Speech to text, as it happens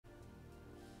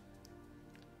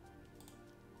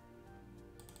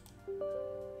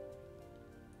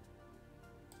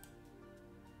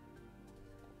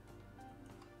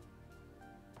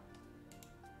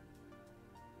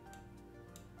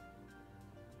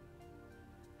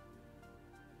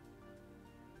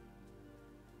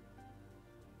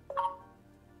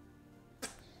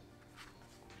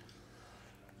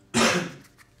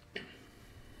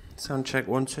Sound check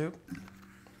 1 2.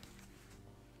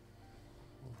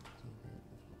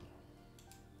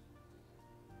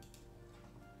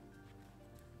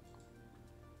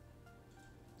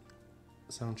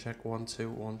 Sound check 1 2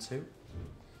 1 2.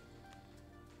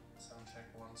 Sound check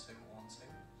 1 2 1 2.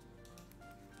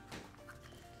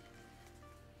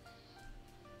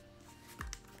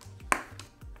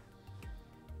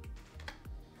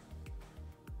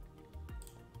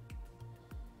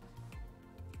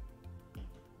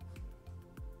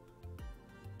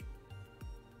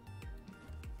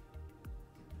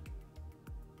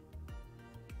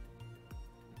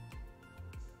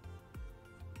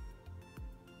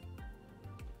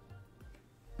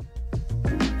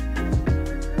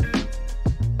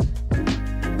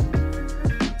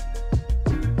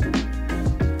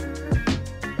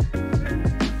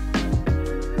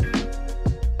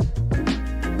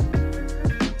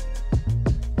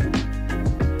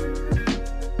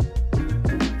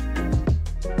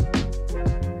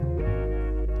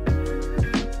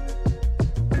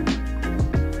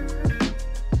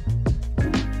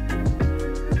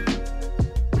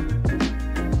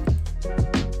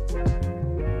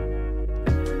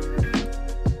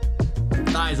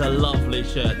 That is a lovely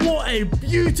shirt. What a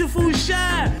beautiful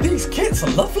shirt! These kits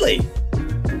are lovely.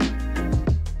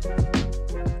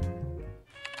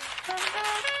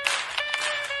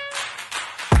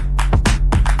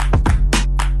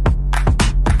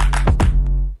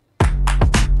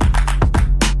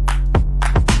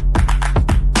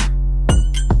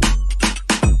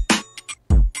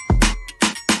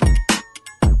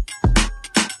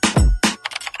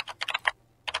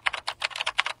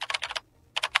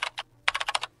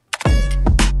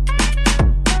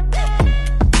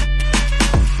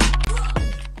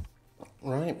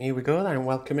 Here we go then,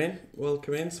 welcome in.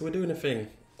 So we're doing a thing.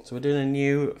 So we're doing a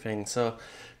new thing. So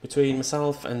between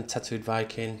myself and Tattooed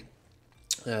Viking,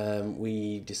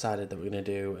 we decided that we're going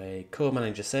to do a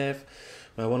co-manager save,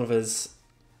 where one of us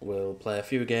will play a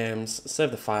few games,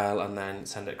 save the file, and then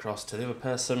send it across to the other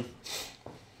person,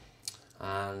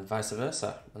 and vice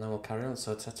versa. And then we'll carry on.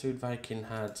 So Tattooed Viking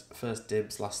had first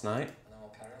dibs last night.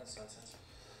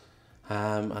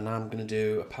 And I'm going to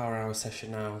do a power hour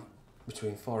session now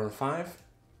between 4 and 5.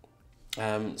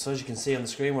 So as you can see on the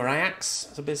screen, we're Ajax.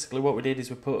 So basically what we did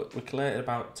is we collated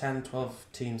about 10, 12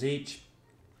 teams each,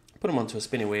 put them onto a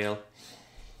spinny wheel,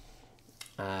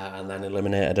 and then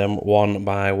eliminated them one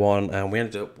by one, and we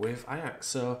ended up with Ajax.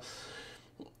 So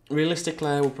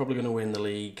realistically, we're probably going to win the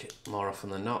league more often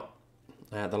than not.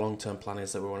 The long-term plan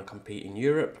is that we want to compete in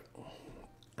Europe,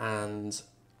 and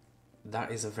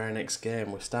that is the very next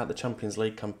game. We start the Champions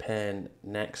League campaign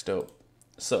next up.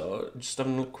 So, just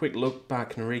having a quick look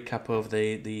back and a recap of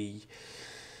the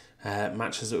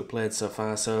matches that we played so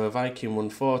far. So, Viking won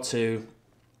 4-2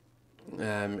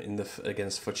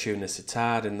 against Fortuna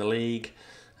Sittard in the league.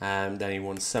 Then he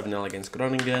won 7-0 against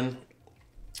Groningen.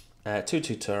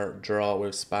 2-2 draw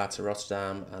with Sparta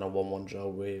Rotterdam, and a 1-1 draw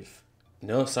with...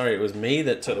 No, sorry, it was me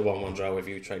that took the 1-1 draw with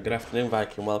Utrecht. Good afternoon,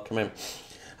 Viking. Welcome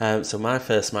in. So, my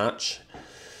first match...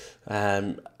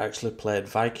 actually played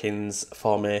Vikings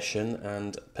formation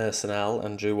and personnel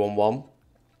and drew 1-1,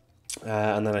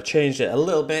 and then I changed it a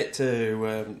little bit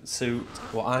to suit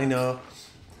what I know,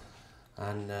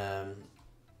 and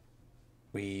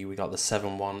we got the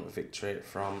 7-1 victory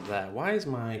from there. Why is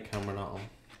my camera not on?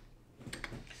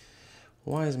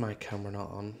 Why is my camera not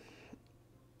on?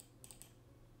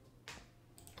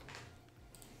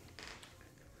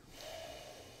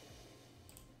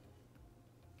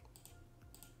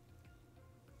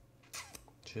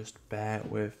 Just bear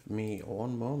with me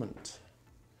one moment.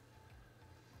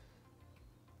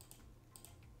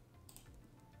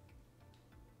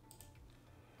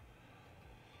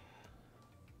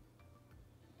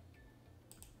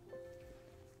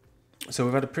 So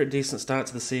we've had a pretty decent start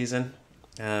to the season,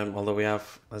 although we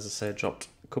have, as I say, dropped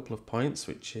a couple of points,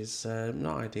 which is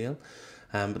not ideal.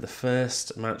 But the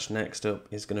first match next up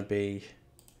is going to be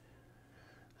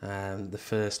the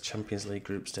first Champions League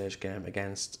group stage game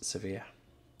against Sevilla.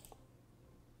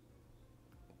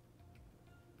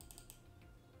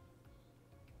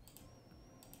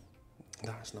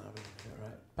 That's not having it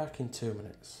right. Back in 2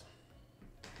 minutes.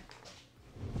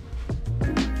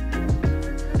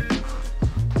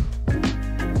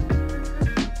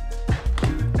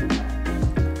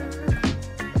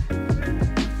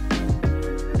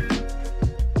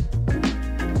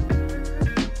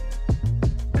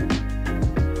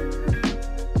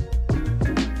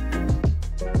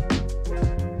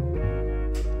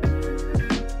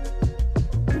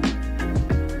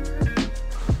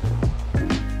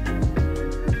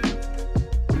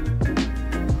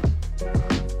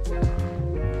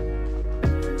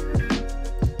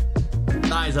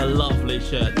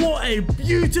 shirt. What a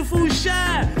beautiful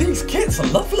shirt! These kits are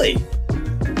lovely.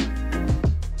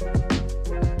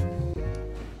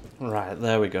 Right,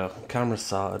 there we go. Camera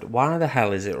sorted. Why the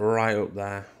hell is it right up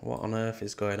there? What on earth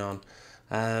is going on?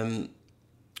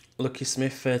 Lucky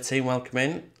Smith 13, welcome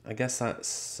in. I guess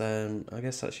that's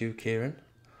you, Kieran.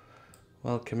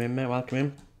 Welcome in, mate. Welcome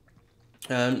in.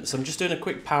 So I'm just doing a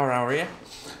quick power hour here.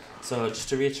 So just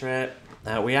to reiterate,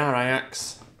 we are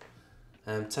Ajax.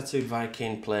 Tattooed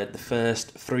Viking played the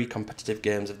first 3 competitive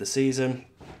games of the season.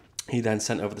 He then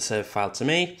sent over the save file to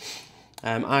me.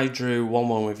 I drew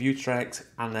 1-1 with Utrecht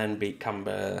and then beat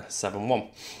Canberra 7-1.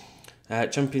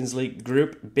 Champions League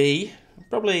Group B,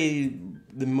 probably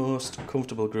the most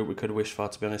comfortable group we could wish for,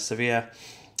 to be honest. Sevilla,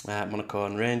 Monaco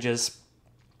and Rangers.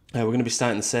 We're going to be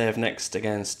starting the save next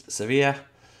against Sevilla.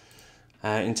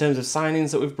 In terms of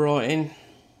signings that we've brought in,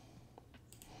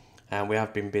 we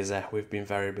have been busy. We've been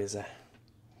very busy.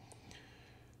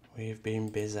 We've been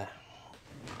busy.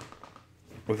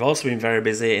 We've also been very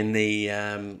busy in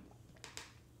the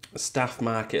staff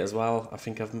market as well. I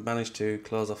think I've managed to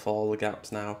close off all the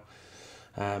gaps now.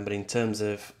 But in terms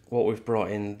of what we've brought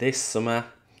in this summer,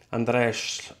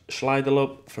 Andreas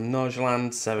Schleidelup from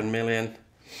Norgeland, 7 million,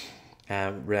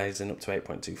 raising up to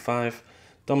 8.25.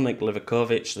 Dominik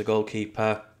Livakovic, the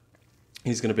goalkeeper,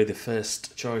 he's going to be the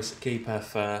first choice keeper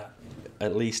for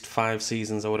at least 5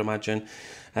 seasons, I would imagine.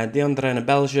 DeAndre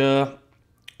Belger,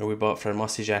 who we bought from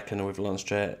Osijek, and we've launched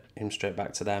him straight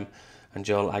back to them. And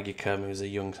Joel Agikum, who's a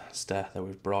youngster that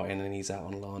we've brought in, and he's out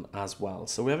on loan as well.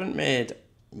 So we haven't made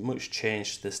much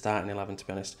change to the starting 11, to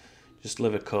be honest. Just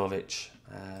Livakovic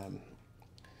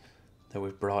that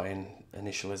we've brought in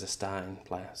initially as a starting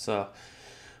player. So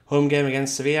home game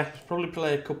against Sevilla. Probably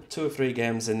play a couple, 2 or 3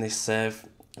 games in this save.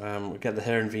 We'll get the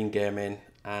Heerenveen game in,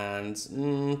 and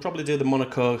probably do the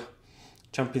Monaco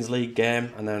Champions League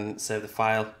game, and then save the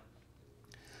file.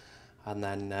 And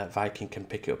then Viking can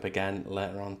pick it up again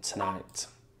later on tonight.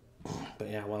 But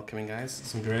yeah, welcoming guys.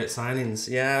 Some great signings.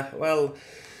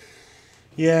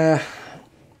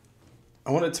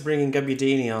 I wanted to bring in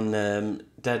Gabbiadini on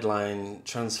deadline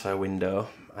transfer window.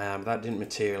 That didn't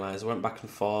materialise. I went back and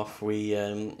forth. We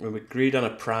agreed on a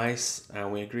price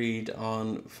and we agreed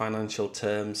on financial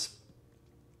terms.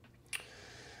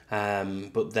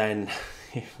 But then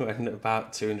he went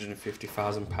about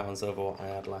 £250,000 over what I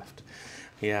had left.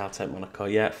 Yeah, I'll take Monaco.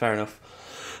 Yeah, fair enough.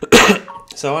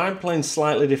 So I'm playing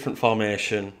slightly different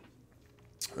formation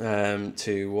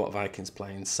to what Vikings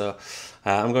playing. So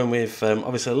I'm going with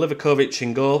obviously Livakovic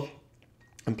in goal.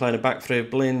 I'm playing a back three of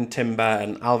Blin, Timber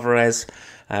and Alvarez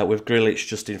with Grealish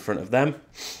just in front of them.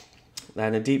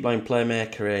 Then a deep line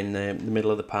playmaker in the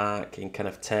middle of the park in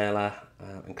Kenneth Taylor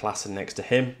and Klassen next to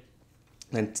him.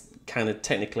 Then kind of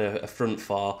technically a front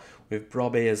 4 with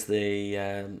Robbie as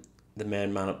the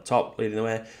main man up top leading the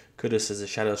way, Kudus as a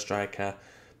shadow striker,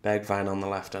 Bergwijn on the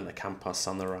left and Campos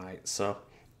on the right. So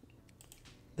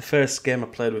the first game I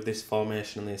played with this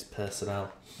formation and this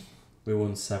personnel, we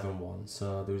won 7-1,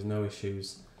 so there was no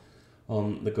issues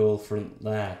on the goal front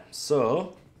there.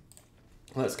 So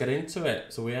let's get into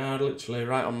it. So we are literally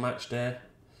right on match day.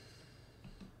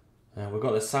 We've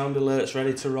got the sound alerts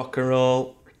ready to rock and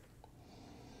roll.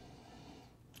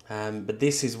 But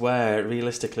this is where,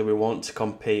 realistically, we want to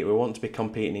compete. We want to be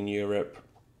competing in Europe.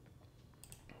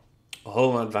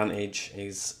 Home advantage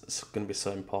is going to be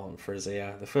so important for us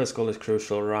here. The first goal is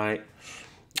crucial, right?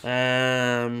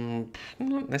 Not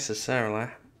necessarily.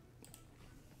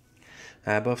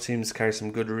 Both teams carry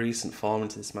some good recent form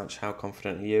into this match. How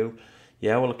confident are you?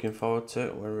 Yeah, we're looking forward to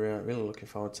it. We're really looking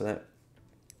forward to that.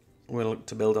 We'll look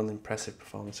to build on the impressive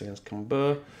performance against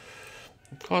Canberra.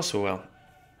 Of course we will.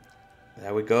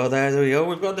 There we go, there we go.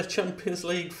 We've got the Champions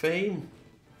League theme.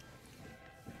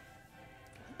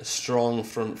 A strong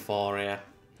front 4 here.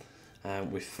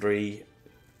 With 3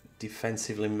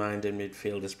 defensively minded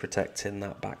midfielders protecting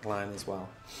that back line as well.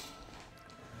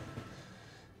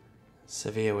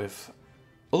 Sevilla with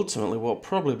ultimately what will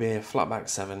probably be a flat back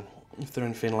 7. If they're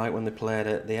anything like when they played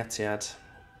at the Etihad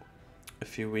a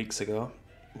few weeks ago.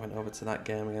 Went over to that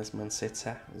game against Man City.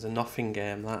 It was a nothing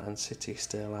game, that, and City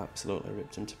still absolutely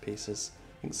ripped them to pieces.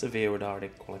 I think Sevilla had already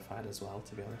qualified as well,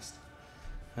 to be honest,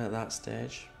 at that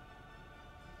stage.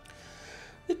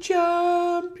 The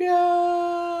champions!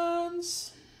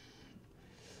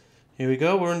 Here we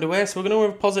go, we're underway, so we're going to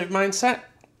have a positive mindset.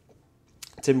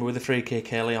 Timber with a free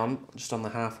kick early on, just on the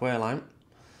halfway line.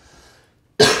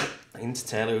 Into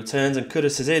Taylor, who turns, and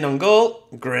Kudus is in on goal.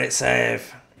 Great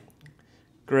save.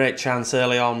 Great chance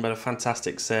early on, but a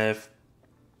fantastic save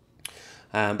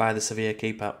by the Sevilla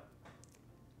keeper.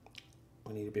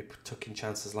 We need to be tucking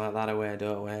chances like that away,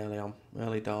 don't we, early on,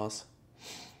 early doors.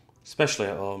 especially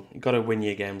at home. You've got to win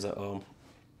your games at home.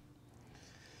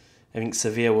 I think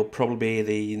Sevilla will probably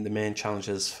be the main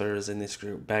challengers for us in this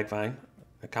group. Bergwijn,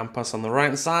 Campos on the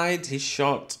right side. His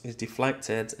shot is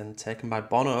deflected and taken by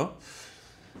Bono.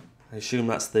 I assume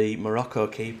that's the Morocco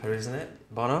keeper, isn't it?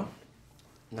 Bono,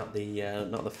 not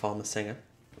the former singer.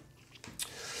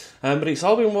 But it's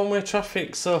all been one-way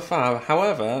traffic so far.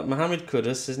 However, Mohamed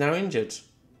Kudus is now injured.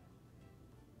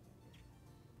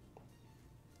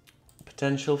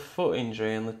 Potential foot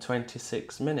injury in the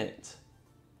 26th minute.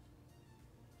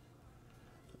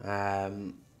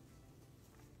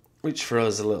 Which for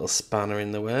us is a little spanner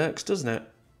in the works, doesn't it?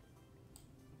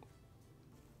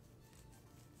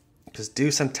 Because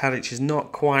Dusan Tadic is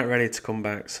not quite ready to come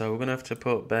back, so we're going to have to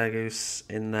put Bergus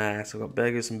in there. So we've got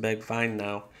Bergus and Bergwijn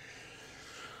now.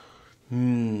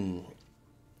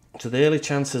 So the early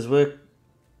chances were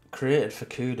created for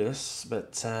Kudus,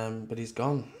 but he's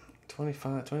gone.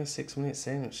 26 minutes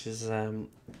in, which is a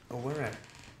worry.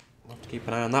 We'll have to keep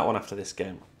an eye on that one after this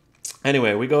game.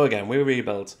 Anyway, we go again. We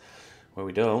rebuild. Well,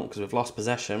 we don't, because we've lost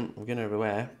possession. We've given it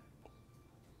away.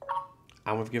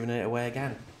 And we've given it away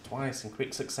again. Twice in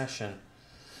quick succession.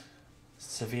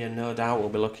 Sevilla, no doubt, will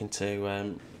be looking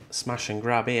to smash and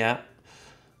grab here.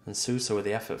 And Sousa with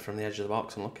the effort from the edge of the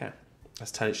box. And look at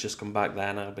as Tadic's just come back there,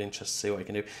 and I'll be interested to see what he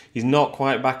can do. He's not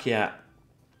quite back yet.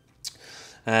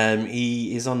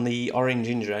 He is on the orange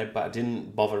injury, but I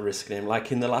didn't bother risking him.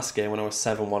 Like in the last game when I was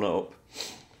 7-1 up.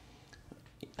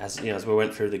 As we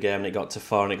went through the game and it got to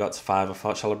 4 and it got to 5, I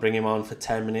thought, shall I bring him on for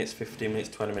 10 minutes, 15 minutes,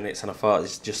 20 minutes? And I thought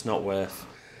it's just not worth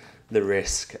the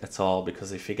risk at all,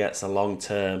 because if he gets a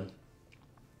long-term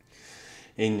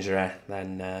injury,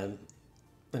 then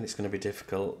it's going to be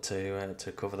difficult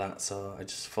to cover that. So I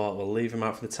just thought we'll leave him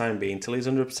out for the time being until he's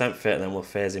 100% fit, and then we'll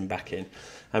phase him back in.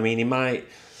 I mean, he might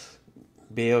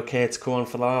be okay to come on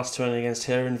for the last 20 against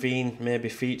Heerenveen, maybe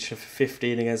feature for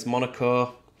 15 against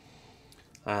Monaco.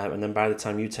 And then by the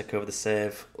time you take over the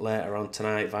save later on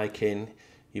tonight, Viking,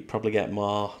 you probably get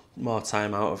more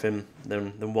time out of him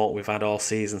than what we've had all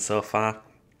season so far.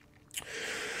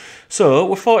 So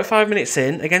we're 45 minutes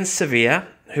in against Sevilla,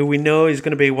 who we know is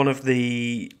going to be one of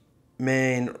the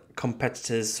main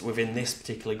competitors within this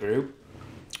particular group.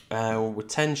 We're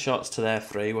 10 shots to their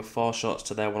 3, we're 4 shots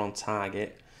to their 1 on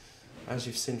target. As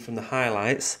you've seen from the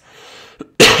highlights,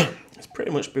 it's pretty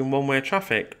much been one-way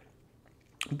traffic.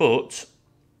 But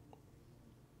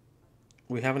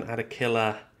we haven't had a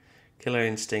killer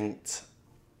instinct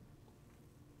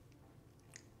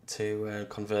to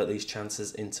convert these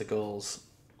chances into goals.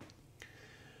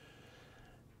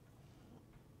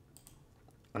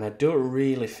 And I don't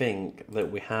really think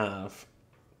that we have,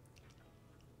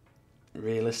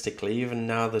 realistically, even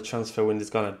now the transfer window's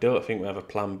gone, I don't think we have a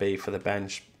plan B for the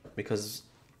bench, because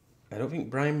I don't think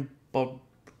Brian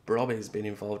Brobby's been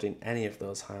involved in any of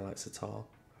those highlights at all.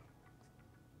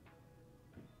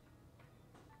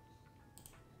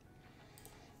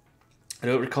 I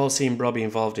don't recall seeing Brobby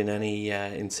involved in any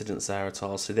incidents there at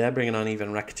all. So they're bringing on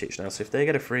Ivan Rakitic now. So if they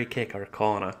get a free kick or a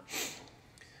corner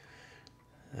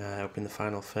up in the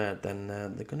final third, then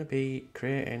they're going to be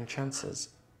creating chances.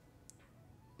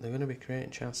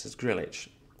 Grilic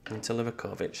into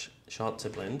Livakovic, short to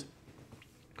Blind.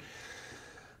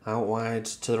 Out wide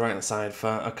to the right hand side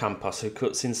for Campos, who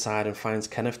cuts inside and finds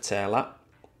Kenneth Taylor.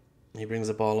 He brings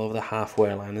the ball over the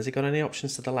halfway line. Has he got any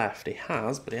options to the left? He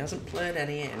has, but he hasn't played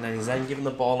any in. And he's then given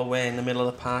the ball away in the middle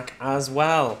of the park as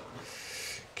well.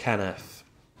 Kenneth.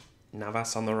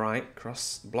 Navas on the right.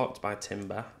 Cross blocked by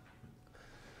Timber.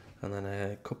 And then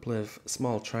a couple of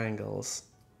small triangles.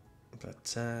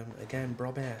 But again,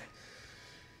 Brobby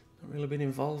not really been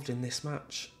involved in this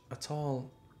match at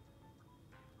all.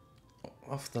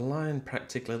 Off the line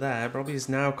practically there. Brobby's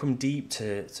now come deep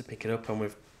to pick it up, and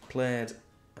we've played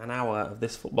an hour of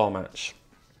this football match,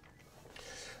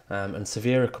 and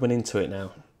Sevilla are coming into it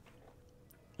now,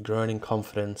 growing in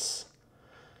confidence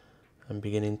and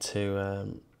beginning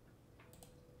to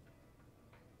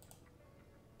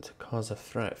cause a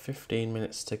threat. 15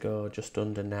 minutes to go, just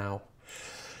under now.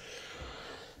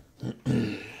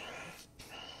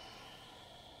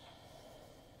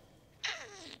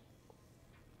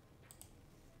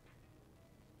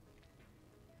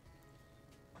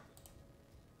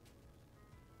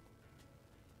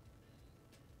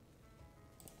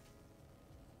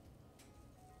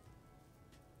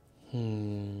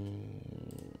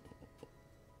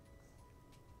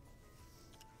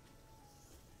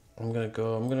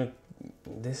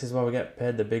 This is why we get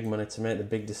paid the big money to make the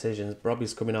big decisions.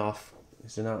 Brobby's coming off.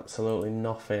 He's done absolutely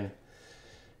nothing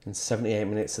in 78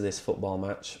 minutes of this football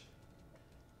match.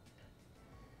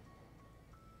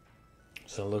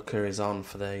 So Luca is on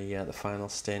for the final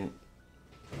stint.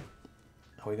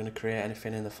 Are we going to create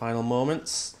anything in the final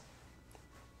moments?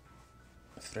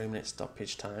 3-minute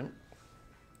stoppage time.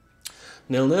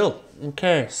 0-0.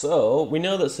 Okay, so we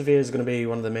know that Sevilla is going to be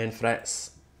one of the main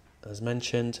threats, as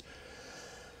mentioned.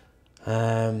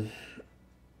 But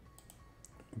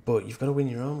you've got to win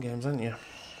your own games, haven't you?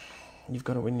 You've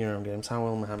got to win your own games. How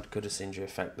will Mohamed Kudus injury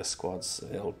affect the squads?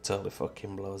 It'll totally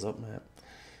fucking blow us up, mate.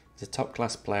 He's a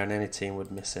top-class player and any team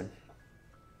would miss him.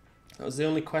 That was the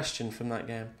only question from that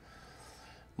game.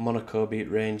 Monaco beat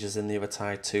Rangers in the other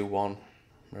tie 2-1.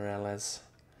 Moreles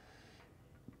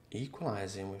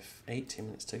equalising with 80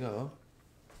 minutes to go.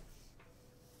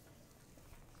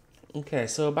 Okay,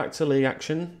 so back to league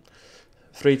action.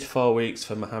 3 to 4 weeks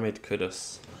for Mohamed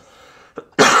Kudus.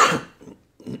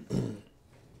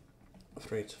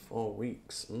 3 to 4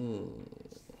 weeks.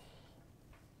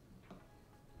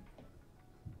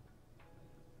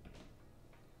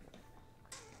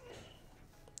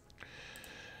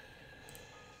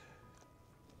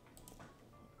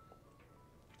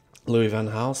 Louis van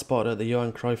Gaal spotted at the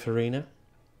Johan Cruyff Arena.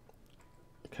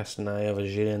 Casting an eye over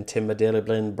Julien Timber, Daley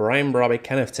Blind, Brian Brobby,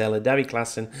 Kenneth Taylor, Davy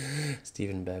Klassen,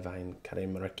 Stephen Bergwijn,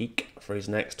 Karim Rakik for his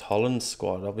next Holland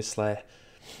squad. Obviously,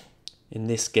 in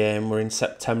this game, we're in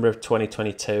September of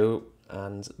 2022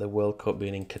 and the World Cup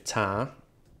being in Qatar.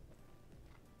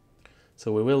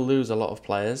 So we will lose a lot of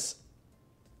players.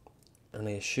 And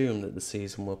I assume that the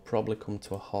season will probably come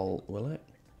to a halt, will it?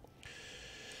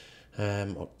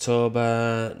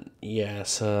 October, yeah,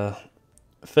 so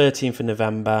 13th of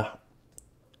November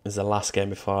is the last game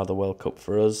before the World Cup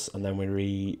for us, and then we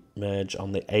re-merge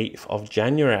on the 8th of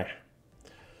January.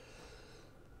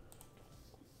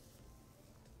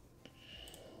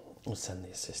 We'll send the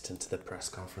assistant to the press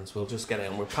conference. We'll just get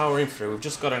it on. We're powering through. We've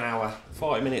just got an hour,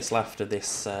 40 minutes left of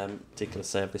this particular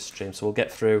service stream, so we'll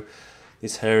get through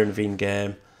this Heerenveen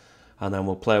game, and then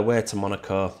we'll play away to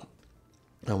Monaco.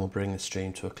 And we'll bring the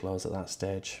stream to a close at that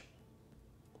stage.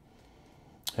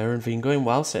 Heerenveen going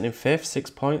well, sitting in 5th,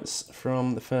 6 points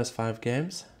from the first 5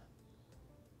 games.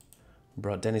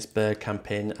 Brought Dennis Bergkamp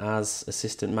in as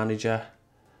assistant manager.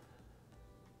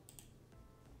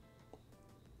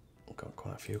 Got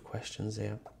quite a few questions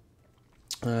here.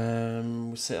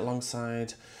 We sit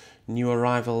alongside new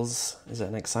arrivals. Is it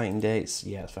an exciting date?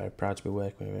 Yeah, it's very proud to be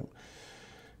working with him.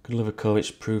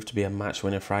 Livakovic proved to be a match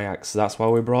winner for Ajax, so that's why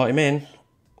we brought him in.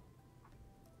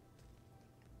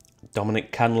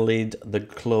 Dominic can lead the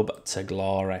club to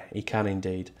glory. He can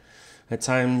indeed. At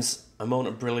times, a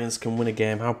moment of brilliance can win a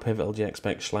game. How pivotal do you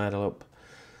expect Schneiderlin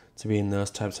to be in those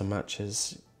types of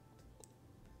matches?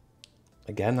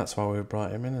 Again, that's why we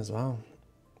brought him in as well.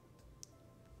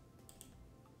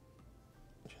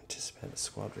 Do you anticipate the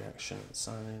squad reaction at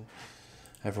signing?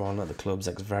 Everyone at the club's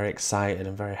very excited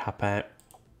and very happy.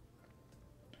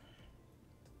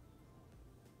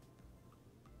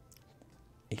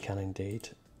 He can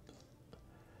indeed.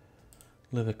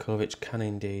 Livakovic can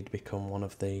indeed become one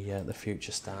of the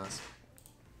future stars.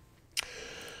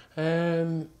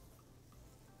 I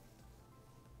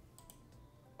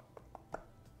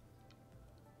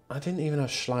didn't even have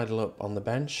Schneiderlin on the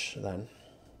bench then,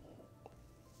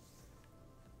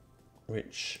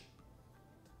 which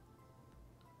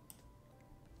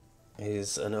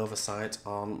is an oversight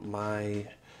on my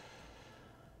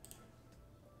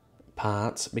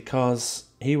part, because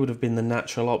he would have been the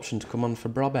natural option to come on for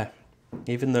Brobby,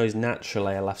 even though he's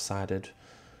naturally a left-sided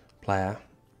player.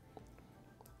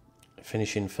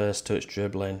 Finishing, first touch,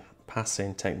 dribbling,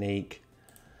 passing, technique.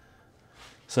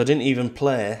 So I didn't even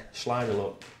play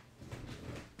Schneiderlin.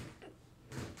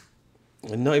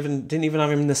 And didn't even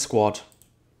have him in the squad,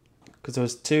 because I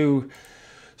was too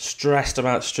stressed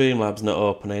about Streamlabs not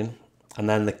opening and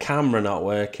then the camera not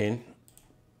working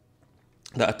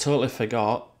that I totally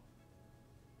forgot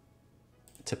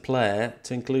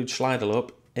to include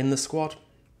Schneiderlin in the squad.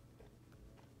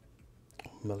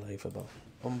 Unbelievable.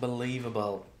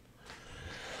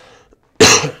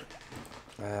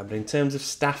 But in terms of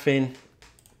staffing,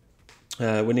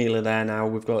 we're nearly there now.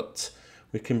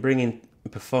 We can bring in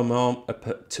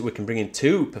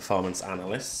two performance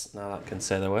analysts. Now that I can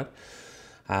say the word.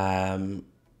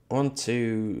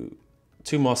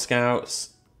 Two more scouts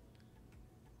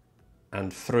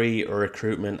and 3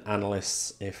 recruitment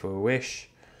analysts if we wish.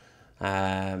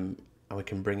 And we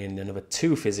can bring in another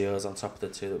 2 physios on top of the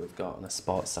 2 that we've got and a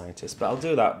sports scientist. But I'll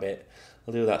do that bit.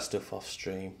 I'll do that stuff off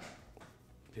stream.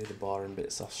 Do the boring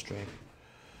bits off stream.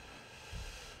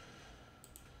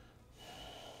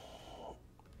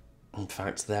 In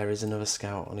fact, there is another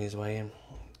scout on his way in.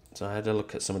 So I had a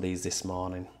look at some of these this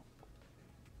morning.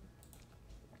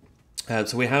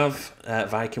 So we have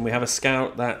Viking. We have a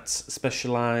scout that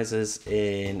specialises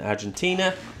in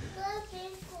Argentina,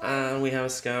 and we have a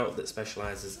scout that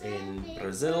specialises in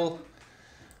Brazil.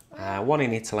 One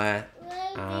in Italy,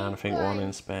 and I think one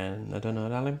in Spain. I don't know,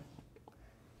 darling.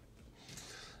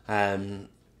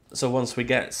 So once we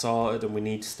get sorted and we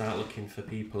need to start looking for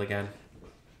people again,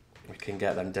 we can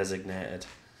get them designated.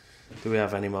 Do we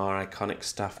have any more iconic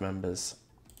staff members?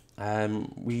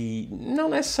 We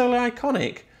not necessarily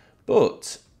iconic,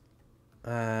 but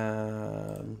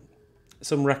some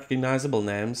recognisable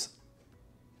names.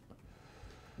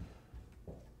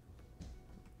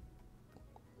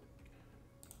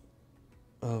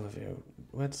 Overview.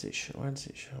 Where does it show? Where does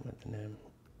it show me the name?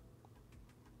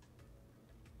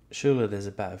 Surely there's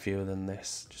a better view than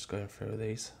this. Just going through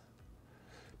these.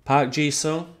 Park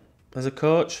Ji-sung as a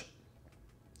coach.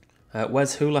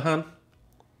 Wes Houlihan.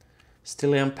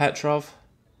 Stilian Petrov.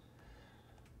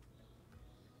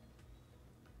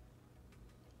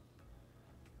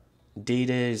 Dida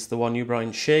is the one you brought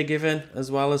in. Shea Given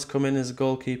as well as come in as a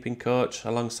goalkeeping coach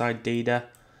alongside Dida.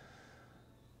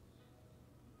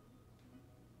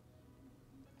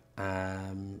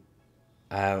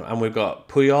 And we've got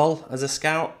Puyol as a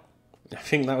scout. I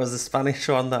think that was the Spanish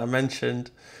one that I mentioned.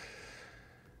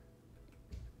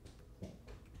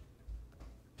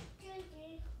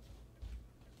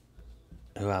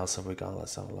 Who else have we got?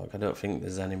 Let's have a look. I don't think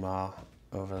there's any more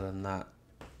other than that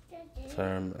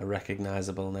from a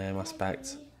recognisable name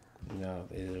aspect. No,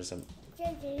 there isn't.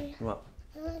 What?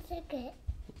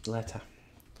 Later.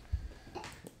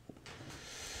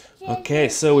 Okay,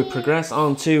 so we progress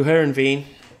on to Heerenveen.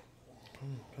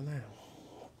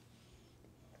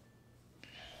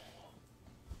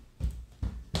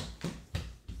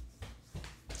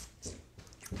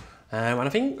 And I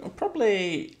think I'll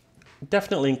probably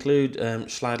definitely include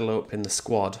Schleiderloop in the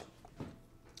squad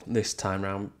this time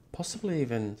round. Possibly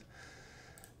even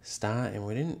starting.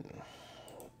 We didn't.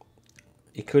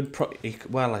 He could.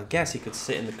 Well, I guess he could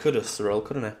sit in the Kudus role,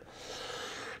 couldn't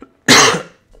he?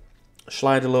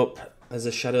 Schleiderloop as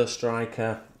a shadow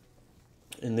striker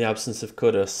in the absence of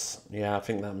Kudus. Yeah, I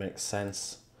think that makes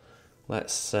sense.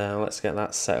 Let's get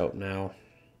that set up now.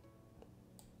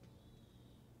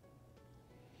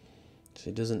 So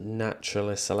he doesn't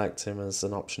naturally select him as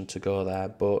an option to go there,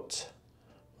 but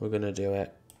we're gonna do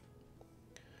it.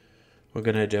 We're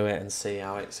gonna do it and see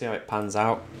how it pans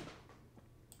out.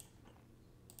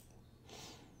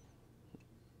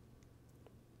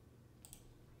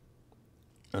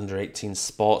 Under 18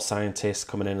 sports scientists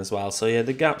coming in as well. So yeah,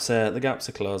 the gaps are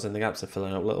closing. The gaps are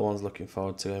filling up. Little one's looking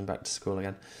forward to going back to school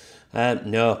again.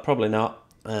 No, probably not.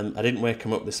 I didn't wake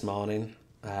him up this morning.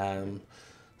 So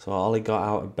Ollie got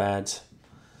out of bed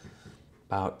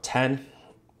about 10.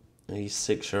 He's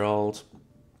 6-year-old.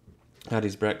 Had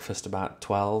his breakfast about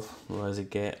 12. What does he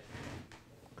get?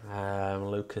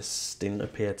 Lucas didn't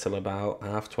appear till about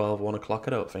 12:30, 1 o'clock,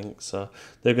 I don't think. So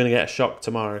they're going to get a shock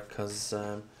tomorrow because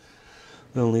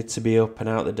they'll need to be up and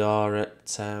out the door at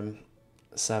 7,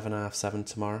 7:30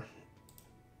 tomorrow.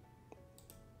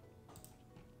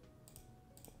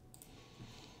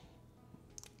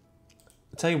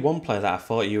 I'll tell you one player that I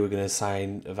thought you were going to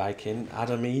sign a Viking,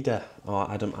 Adam Ida,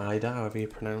 however you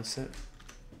pronounce it.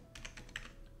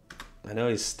 I know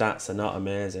his stats are not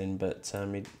amazing, but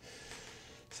he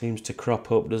seems to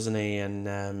crop up, doesn't he?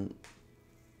 And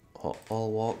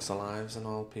all walks of lives and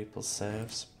all people's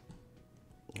saves.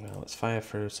 Well, let's fire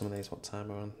through some of these. What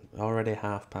time are we on? Already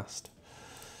past.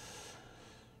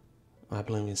 I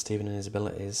believe in Stephen and his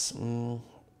abilities.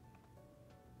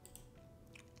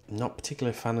 Not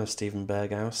particularly a fan of Steven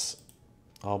Berghaus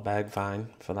or Bergwijn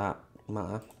for that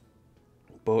matter,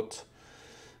 but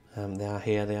they are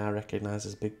here. They are recognised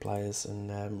as big players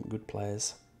and good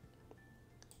players.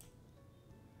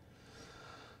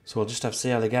 So we'll just have to see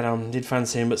how they get on. Did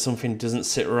fancy him, but something doesn't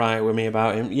sit right with me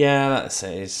about him. Yeah, that's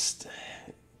it.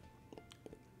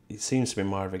 He seems to be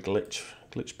more of a glitch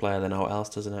player than all else,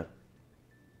 doesn't it?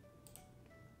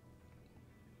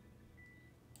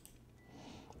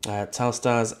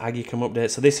 Telstar's Agicum update.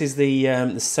 So this is the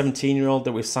 17-year-old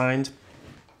that we've signed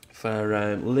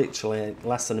for literally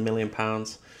less than £1 million.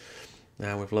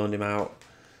 Now we've loaned him out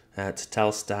to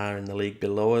Telstar in the league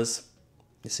below us.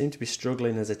 They seem to be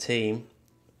struggling as a team.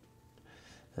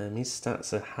 His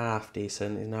stats are half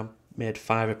decent. He's now made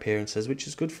 5 appearances, which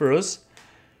is good for us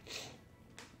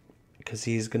because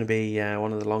he's going to be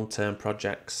one of the long-term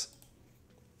projects.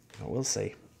 But we'll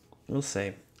see. We'll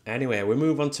see. Anyway, we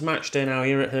move on to match day now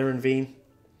here at Heerenveen.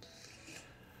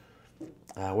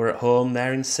 We're at home.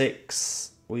 They're in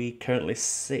 6th. We currently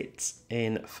sit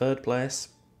in 3rd place.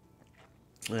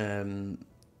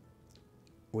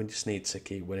 We just need to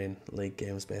keep winning league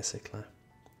games, basically.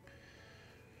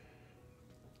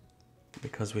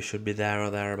 Because we should be there or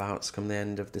thereabouts come the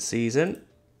end of the season.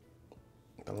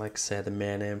 But like I say, the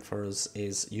main aim for us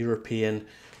is European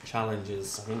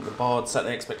challenges. I think the board set the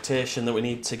expectation that we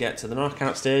need to get to the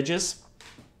knockout stages.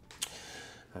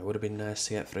 It would have been nice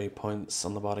to get 3 points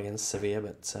on the board against Sevilla,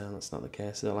 but that's not the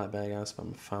case. I don't like Berghaus, but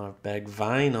I'm a fan of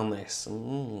Bergwijn on this.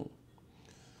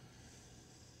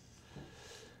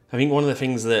 I think one of the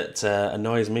things that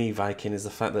annoys me, Viking, is the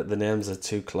fact that the names are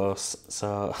too close.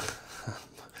 So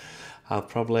I'll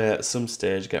probably at some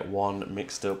stage get one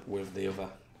mixed up with the other.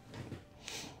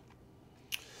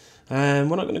 We're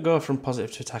not going to go from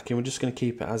positive to attacking. We're just going to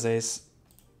keep it as is.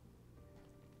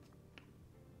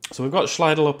 So we've got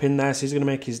Schleidel up in there, so he's going to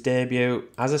make his debut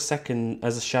as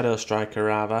a shadow striker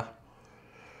rather.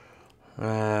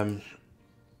 I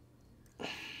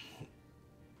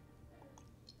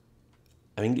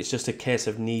think it's just a case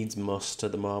of needs must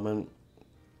at the moment.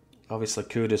 Obviously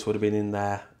Kudus would have been in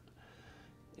there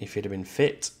if he'd have been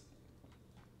fit.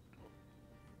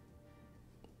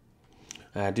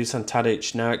 Dusan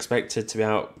Tadic now expected to be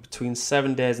out between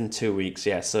 7 days and 2 weeks.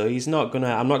 Yeah, so I'm not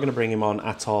gonna bring him on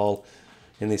at all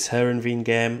in this Heerenveen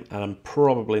game, and I'm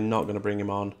probably not gonna bring him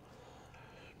on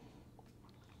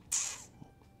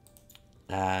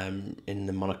in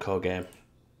the Monaco game.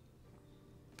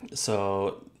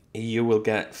 So you will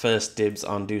get first dibs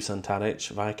on Dusan Tadic,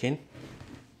 Viking.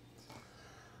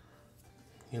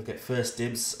 You'll get first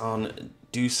dibs on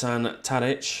Dusan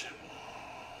Tadic.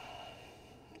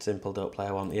 Simple, don't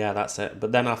play one. Yeah, that's it.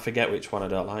 But then I forget which one I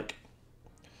don't like.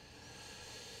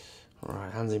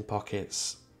 Alright, hands in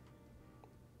pockets.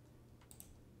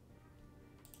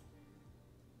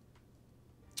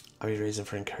 Any reason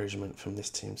for encouragement from this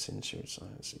team since you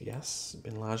signed? Yes,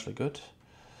 been largely good.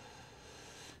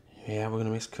 Yeah, we're going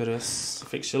to miss Kudus.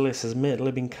 Fixture list has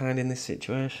admittedly been kind in this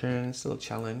situation. It's still a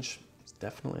challenge. It's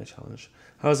definitely a challenge.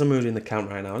 How's the mood in the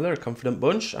camp right now? They're a confident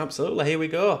bunch. Absolutely, here we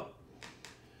go.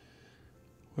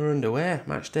 We're underway.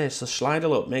 Match day. So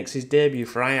Schleidel up makes his debut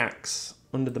for Ajax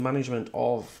under the management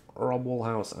of Rob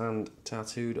Woolhouse and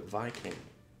Tattooed Viking.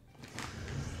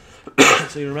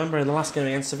 So you remember in the last game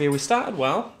against Sevilla, we started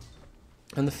well.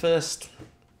 And the first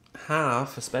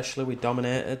half, especially, we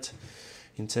dominated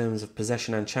in terms of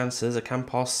possession and chances.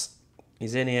 Ocampos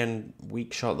is in here and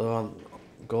weak shot though on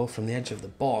goal from the edge of the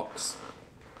box.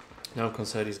 Now I'm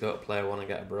concerned he's got to play one and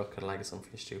get a broken leg or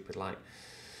something stupid like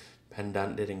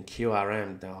Pendant did in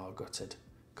QRM. Oh, gutted.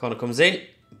 Corner comes in.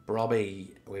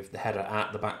 Brobby with the header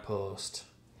at the back post.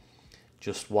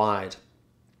 Just wide.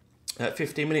 At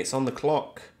 15 minutes on the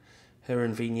clock.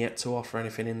 Heerenveen yet to offer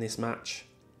anything in this match.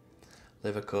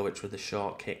 Livakovic with a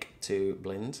short kick to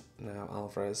Blind. Now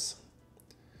Alvarez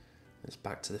is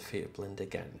back to the feet of Blind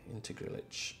again. Into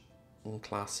Grilic. And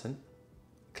Klaassen.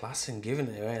 Klaassen giving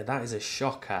it away. That is a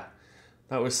shocker.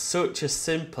 That was such a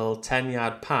simple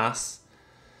 10-yard pass.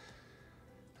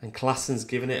 And Klaassen's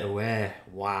giving it away.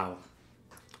 Wow.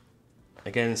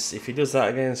 If he does that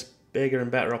against bigger and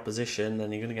better opposition,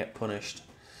 then you're going to get punished.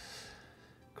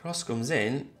 Cross comes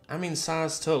in. Amin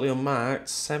Sarr's totally unmarked.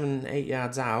 7-8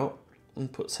 yards out.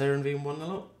 And puts Heerenveen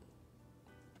 1-0 up.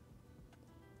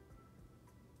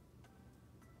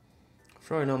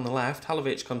 Throwing on the left.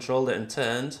 Halovic controlled it and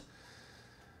turned.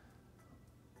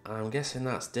 I'm guessing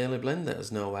that's Daley Blind that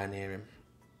is nowhere near him.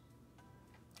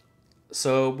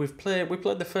 So we played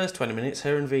the first 20 minutes.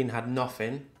 Heerenveen had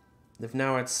nothing. They've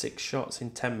now had 6 shots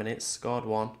in 10 minutes, scored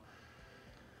 1,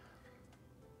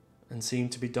 and seem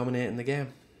to be dominating the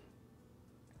game.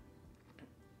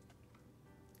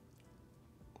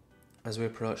 As we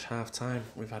approach half-time,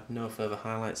 we've had no further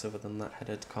highlights other than that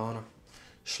headed corner.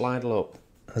 Schleidel up.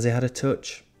 Has he had a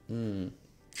touch?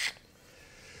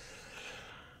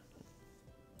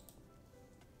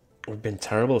 We've been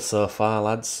terrible so far,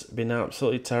 lads. Been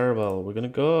absolutely terrible. We're going to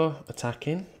go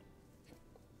attacking.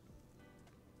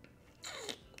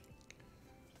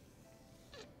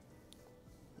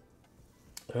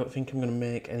 I don't think I'm going to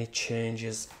make any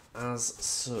changes as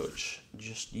such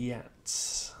just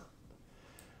yet.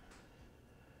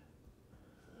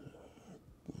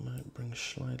 Might bring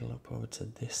Schleidel up over to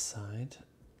this side.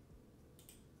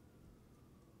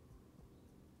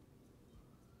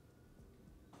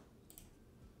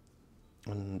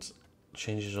 And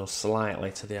changes us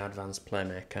slightly to the advanced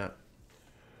playmaker.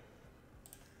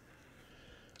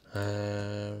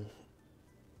 And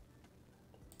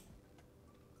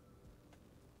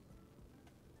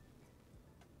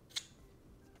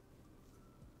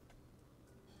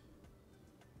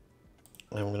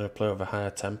we're going to play over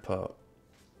higher tempo.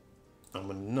 And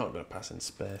we're not going to pass in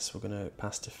space. We're going to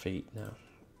pass to feet now.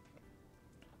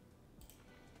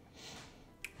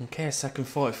 Okay, second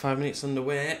 45 minutes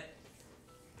underway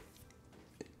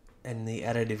in the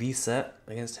Eredivisie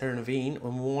against Heerenveen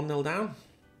when we're 1-0 down.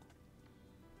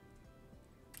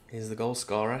 Here's the goal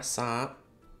scorer, Saar,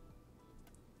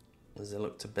 as they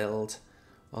look to build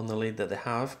on the lead that they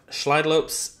have.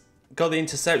 Schleidelup's got the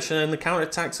interception and the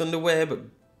counter-attack's underway, but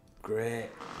great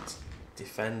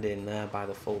defending there by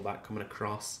the fullback coming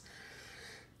across.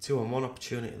 2-on-1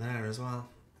 opportunity there as well.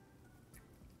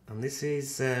 And this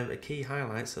is a key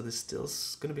highlight, so there's still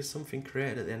going to be something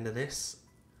created at the end of this.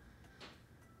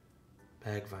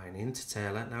 Bergwijn into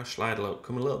Taylor. Now Schleidelup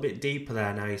coming a little bit deeper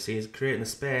there now. You see he's creating the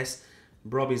space.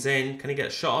 Robbie's in. Can he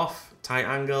get shot off? Tight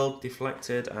angle,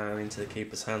 deflected, and into the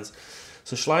keeper's hands.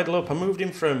 So Schleidelup, I moved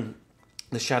him from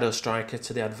the shadow striker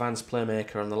to the advanced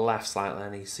playmaker on the left slightly,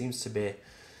 and he seems to be,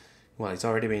 well, he's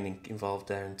already been involved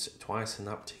down twice in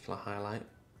that particular highlight.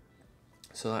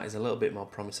 So that is a little bit more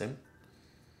promising.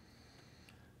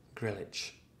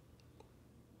 Grilic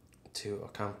to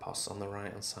Ocampos on the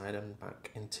right hand side and back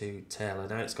into Taylor.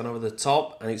 Now it's gone over the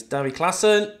top and it's Davy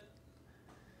Klaassen.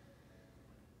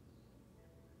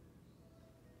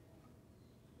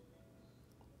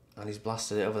 And he's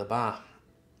blasted it over the bar.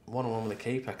 1-on-1 with the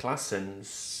keeper.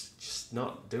 Klaassen's just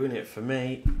not doing it for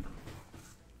me.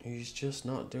 He's just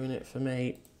not doing it for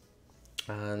me.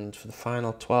 And for the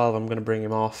final 12, I'm going to bring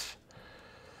him off.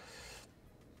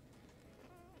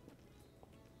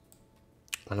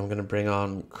 And I'm going to bring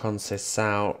on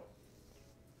Conceição.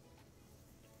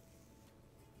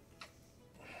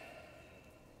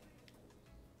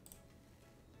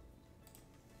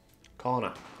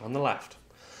 Corner on the left.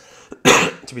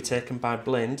 To be taken by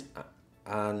Blind.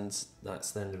 And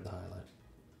that's the end of the highlight.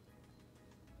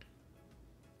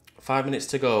 5 minutes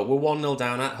to go. We're 1-0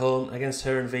 down at home against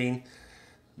Heerenveen.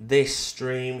 This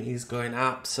stream is going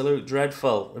absolute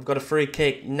dreadful. We've got a free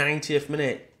kick, 90th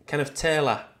minute. Kenneth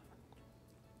Taylor.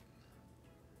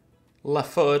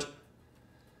 Left foot.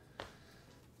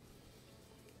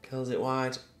 Kills it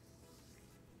wide.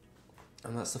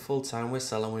 And that's the full-time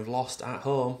whistle, and we've lost at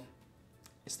home.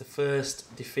 It's the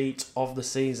first defeat of the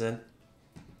season.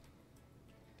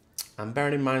 And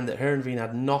bearing in mind that Heerenveen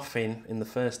had nothing in the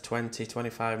first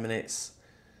 20-25 minutes,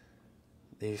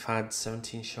 they've had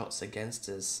 17 shots against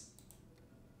us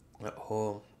at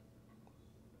home.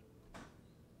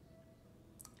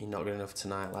 You're not good enough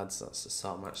tonight, lads. That's the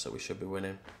sort of match that we should be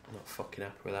winning. I'm not fucking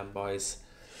happy with them boys.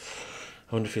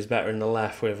 I wonder if he's better in the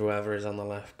left with whoever is on the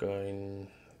left going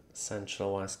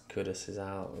central whilst Kudus is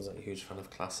out. I wasn't a huge fan of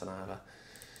Klaassen either.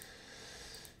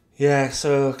 Yeah,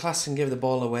 so Klaassen gave the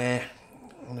ball away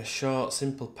on a short,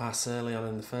 simple pass early on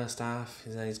in the first half.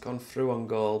 He's gone through on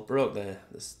goal, broke the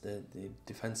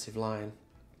defensive line.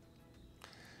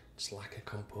 Just lack of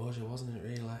composure, wasn't it,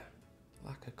 really?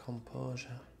 Lack of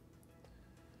composure.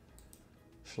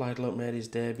 Schleidelup made his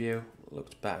debut.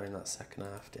 Looked better in that second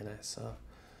half, didn't it? So,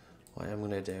 what I'm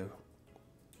going to do,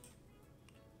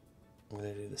 I'm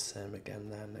going to do the same again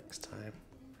there next time.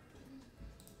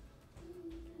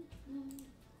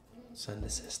 Send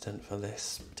assistant for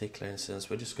this particular instance.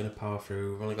 We're just going to power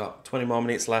through. We've only got 20 more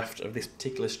minutes left of this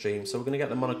particular stream, so we're going to get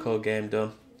the Monaco game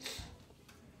done.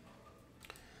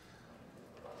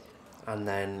 And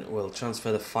then we'll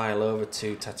transfer the file over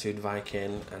to Tattooed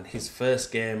Viking, and his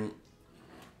first game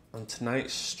on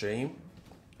tonight's stream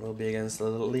will be against the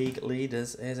league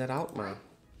leaders AZ Alkmaar.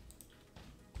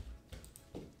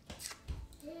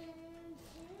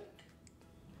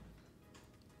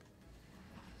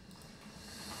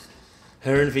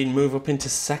 Heerenveen move up into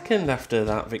second after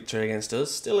that victory against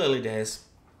us. Still early days.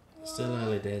 Still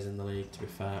early days in the league, to be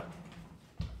fair.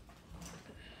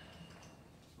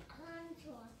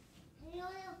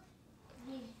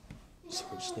 So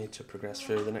we just need to progress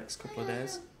through the next couple of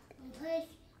days.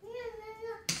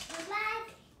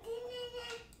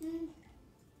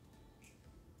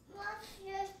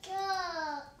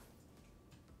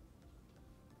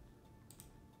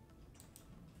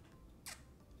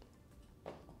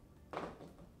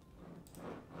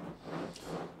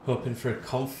 Hoping for a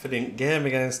confident game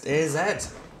against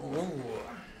AZ. Ooh.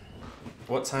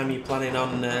 What time are you planning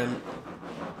on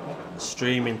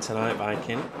streaming tonight,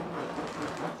 Viking?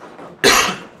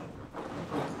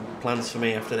 Plans for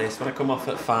me after this. When I come off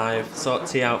at 5, sort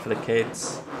tea out for the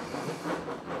kids.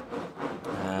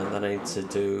 And then I need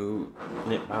to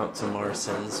nip out to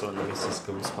Morrison's when the missus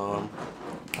comes home.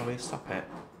 Probably stop it.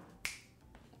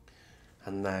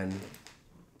 And then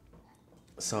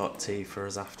sort tea for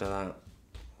us after that.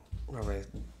 Probably a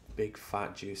big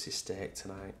fat juicy steak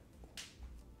tonight.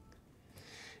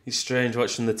 It's strange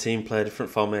watching the team play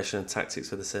different formation and tactics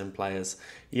with the same players.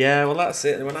 Yeah, well that's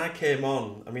it. When I came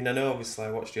on, I mean I know obviously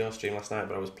I watched your stream last night,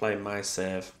 but I was playing my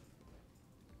save.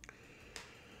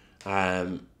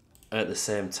 At the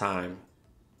same time.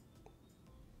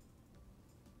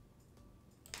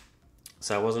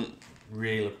 So I wasn't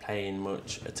really paying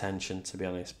much attention, to be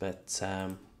honest, but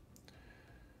so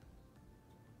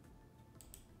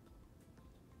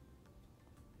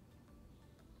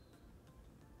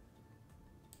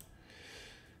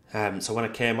when I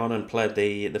came on and played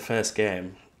the first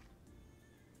game,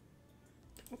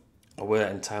 I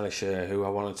weren't entirely sure who I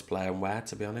wanted to play and where,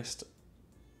 to be honest.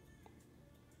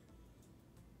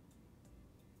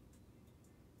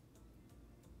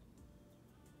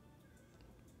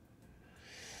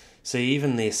 See,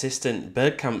 even the assistant,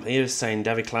 Bergkamp, he was saying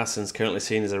Davy Klaasen's currently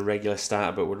seen as a regular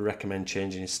starter but would recommend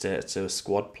changing his status to a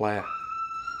squad player.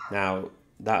 Now,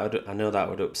 I know that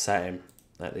would upset him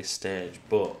at this stage,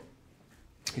 but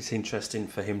it's interesting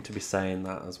for him to be saying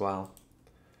that as well.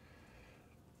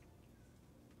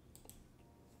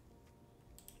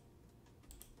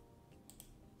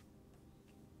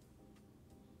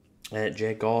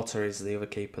 Jay Gorter is the other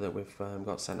keeper that we've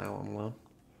got sent out on loan.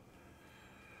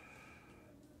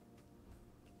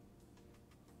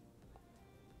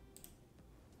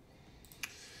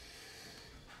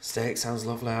 Steak sounds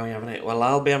lovely. How are you having it? Well,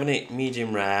 I'll be having it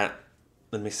medium rare.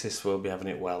 The missus will be having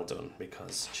it well done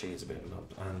because she's a bit of a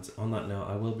knob. And on that note,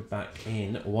 I will be back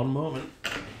in one moment.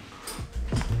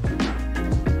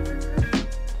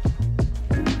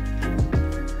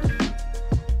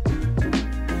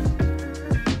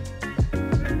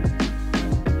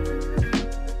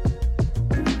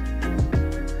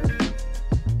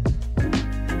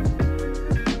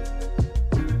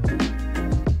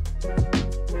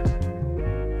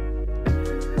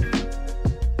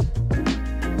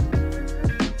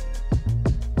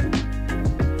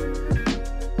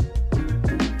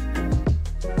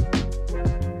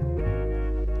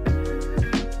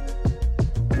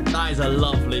 That is a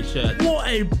lovely shirt. What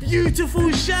a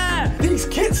beautiful shirt! These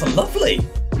kits are lovely.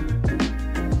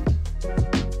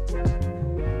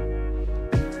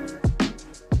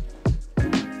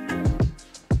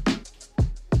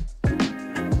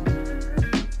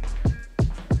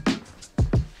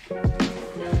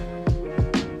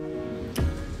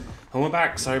 And we're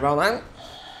back, sorry about that.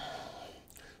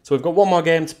 So we've got one more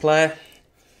game to play.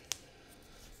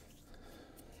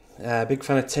 Big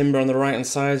fan of Timber on the right hand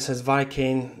side, says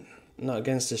Viking. Not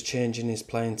against us changing his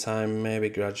playing time, maybe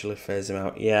gradually phase him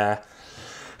out. Yeah.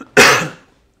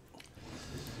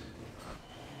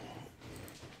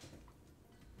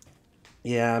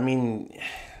 Yeah, I mean,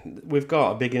 we've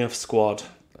got a big enough squad.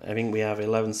 I think we have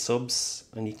 11 subs,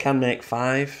 and you can make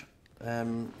 5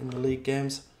 in the league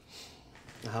games.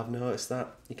 I have noticed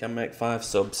that. You can make 5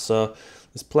 subs, so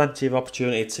there's plenty of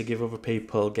opportunity to give other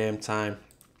people game time,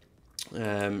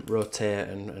 rotate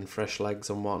and fresh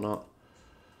legs and whatnot.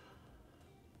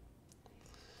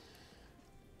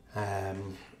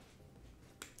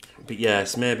 But yeah,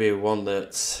 it's maybe one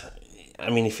that, I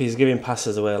mean, if he's giving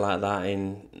passes away like that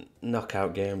in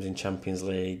knockout games in Champions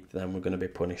League, then we're going to be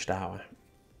punished, aren't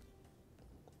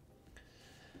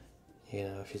we? You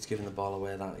know, if he's giving the ball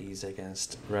away that easy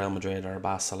against Real Madrid or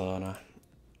Barcelona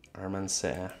or Man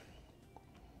City.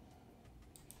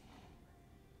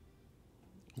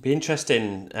 It'd be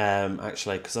interesting,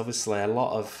 actually, because obviously a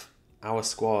lot of our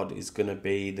squad is going to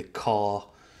be the core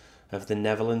of the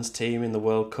Netherlands team in the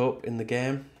World Cup in the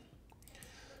game.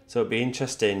 So it'd be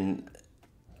interesting,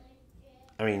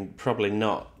 I mean, probably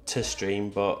not to stream,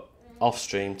 but off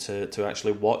stream to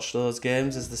actually watch those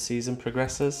games as the season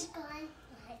progresses.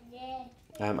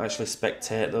 Actually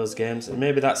spectate those games. And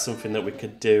maybe that's something that we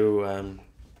could do,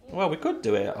 well, we could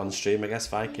do it on stream, I guess,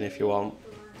 Viking, if you want.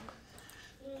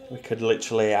 We could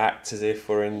literally act as if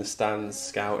we're in the stands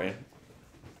scouting.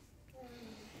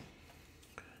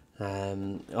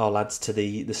 All adds to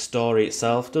the story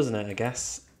itself, doesn't it, I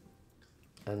guess?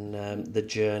 And the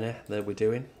journey that we're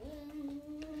doing.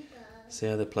 See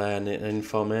how they play in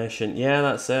formation. Yeah,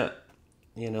 that's it.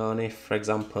 You know, and if, for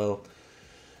example,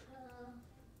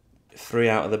 3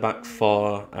 out of the back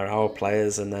 4 are our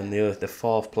players and then the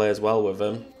 4th plays well with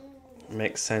them, it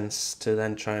makes sense to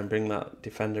then try and bring that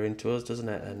defender into us, doesn't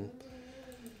it? And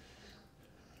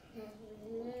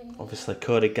obviously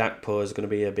Cody Gakpo is going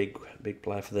to be a big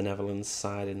player for the Netherlands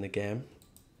side in the game.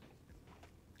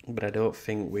 But I don't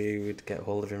think we would get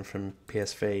hold of him from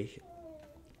PSV.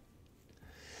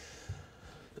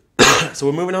 So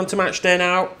we're moving on to match day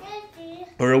now.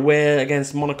 We're away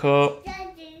against Monaco.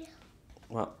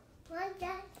 What?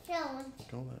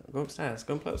 Go upstairs.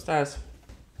 Go and play upstairs.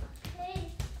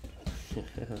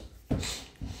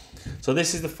 So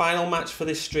this is the final match for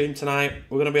this stream tonight.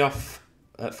 We're going to be off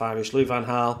at 5ish. Louis van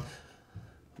Gaal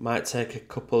might take a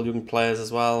couple young players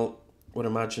as well. Would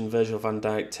imagine Virgil van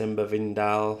Dijk, Timber,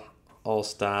 Vindal,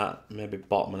 all-star, maybe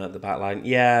Botman at the back line.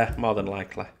 Yeah, more than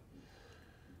likely.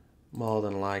 More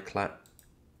than likely.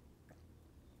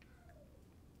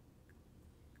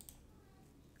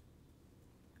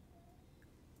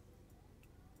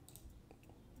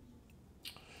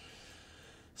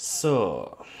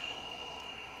 So,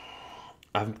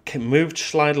 I've moved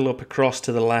Schleidel up across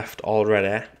to the left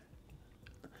already.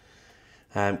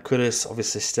 Kudus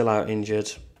obviously still out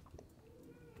injured.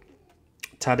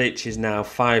 Tadic is now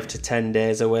 5 to 10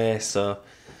 days away, so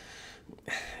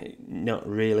not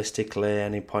realistically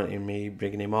any point in me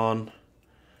bringing him on.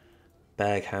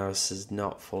 Berghaus is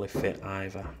not fully fit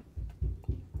either.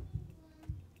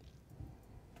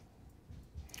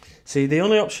 See, the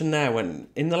only option there, when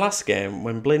in the last game,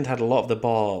 when Blind had a lot of the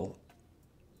ball,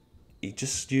 he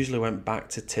just usually went back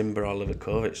to Timber or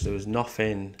Livakovic. There was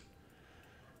nothing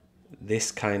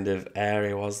this kind of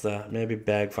area, was there? Maybe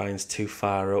Bergwijn's too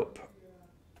far up.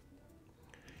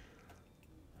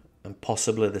 And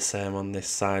possibly the same on this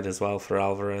side as well for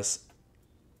Alvarez.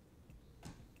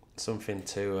 Something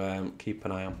to keep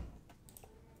an eye on.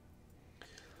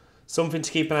 Something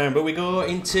to keep an eye on. But we go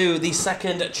into the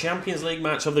second Champions League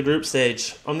match of the group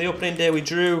stage. On the opening day, we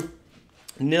drew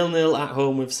 0-0 at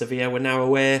home with Sevilla. We're now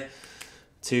away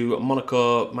to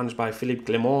Monaco, managed by Philippe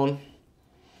Clement.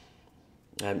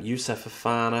 Youssef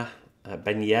Fofana,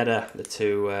 Ben Yedder, the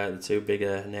two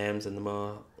bigger names and the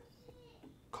more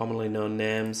commonly known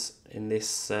names in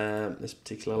this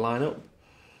particular lineup.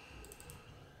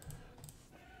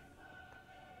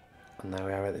 And now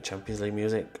we are at the Champions League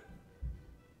music.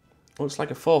 Looks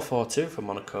like a 4-4-2 for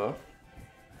Monaco,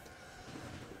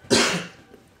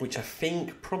 which I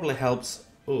think probably helps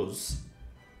us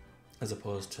as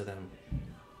opposed to them.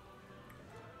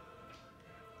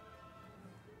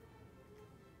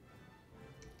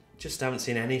 Just haven't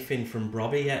seen anything from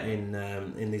Robbie yet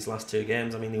in these last two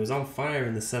games. I mean, he was on fire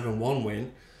in the 7-1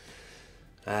 win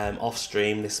off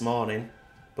stream this morning,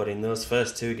 but in those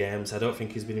first two games, I don't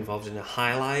think he's been involved in a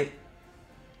highlight,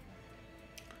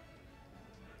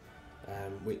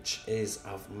 which is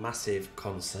of massive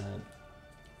concern.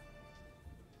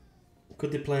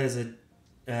 Could they play as a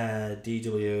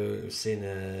DW? I've seen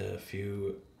a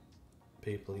few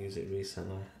people use it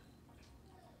recently.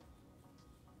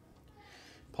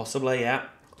 Possibly, yeah.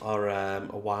 Or a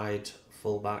wide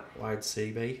fullback, wide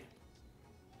CB.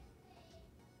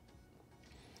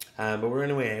 But we're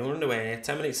underway.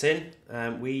 10 minutes in.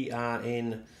 We are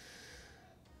in...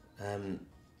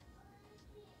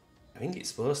 I think it's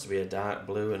supposed to be a dark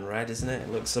blue and red, isn't it?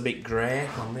 It looks a bit grey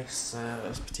on this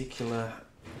particular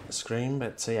screen.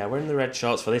 But yeah, we're in the red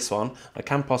shorts for this one.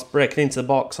 Campos breaking into the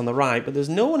box on the right, but there's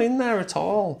no one in there at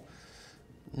all.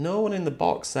 No one in the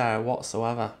box there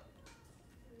whatsoever.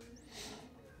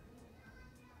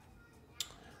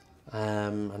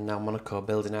 And now Monaco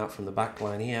building out from the back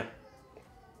line here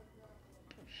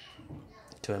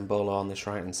to Mbolo on this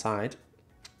right hand side.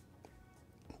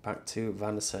 Back to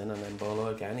Vanderson and then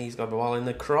Mbolo again. He's got the ball in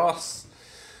the cross.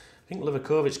 I think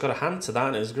Livakovic got a hand to that,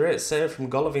 and it was a great save from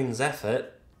Golovin's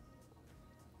effort.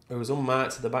 It was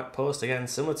unmarked to the back post again,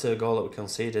 similar to a goal that we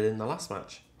conceded in the last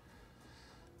match.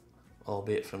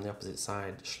 Albeit from the opposite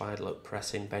side. Schleidel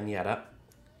pressing Ben Yedder.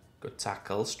 Good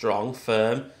tackle, strong,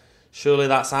 firm. Surely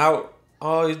that's out.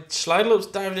 Oh, Schleidelup's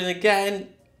dived in again.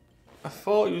 I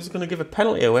thought he was going to give a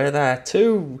penalty away there.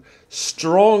 Two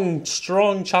strong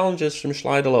challenges from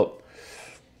Schleidelup.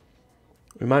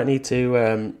 We might need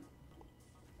to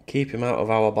keep him out of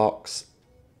our box.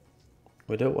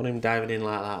 We don't want him diving in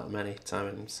like that many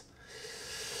times.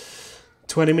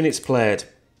 20 minutes played.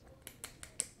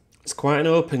 It's quite an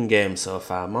open game so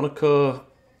far. Monaco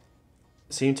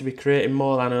seem to be creating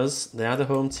more than us. They are the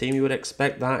home team. You would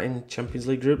expect that in Champions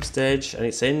League group stage. And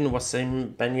it's in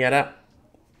Wassim Ben Yedder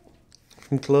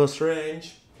from close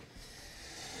range.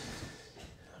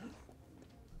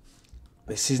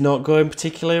 This is not going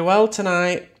particularly well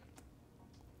tonight.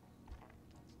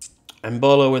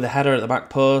 Mbolo with a header at the back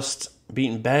post,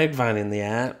 beating Bergwijn in the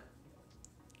air.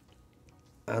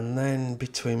 And then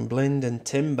between Blind and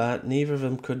Timber, neither of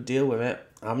them could deal with it.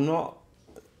 I'm not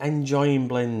enjoying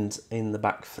Blind in the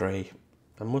back three.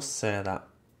 I must say that.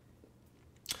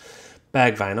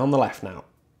 Bergwijn on the left now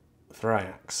for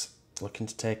Ajax. Looking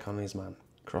to take on his man.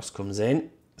 Cross comes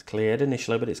in. It's cleared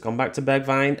initially, but it's gone back to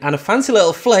Bergwijn. And a fancy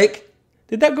little flick.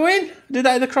 Did that go in? Did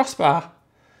that hit the crossbar?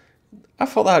 I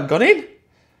thought that had gone in.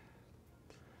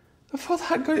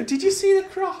 Did you see the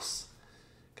cross?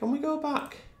 Can we go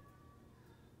back?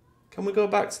 Can we go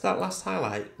back to that last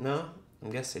highlight? No? I'm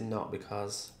guessing not,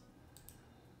 because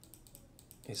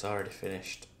it's already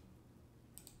finished.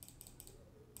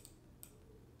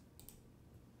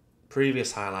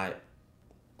 Previous highlight.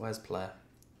 Where's play?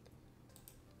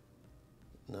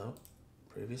 No.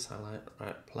 Previous highlight.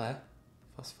 Right, play.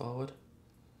 Fast forward.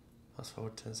 Fast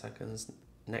forward 10 seconds.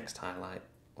 Next highlight.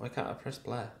 Why can't I press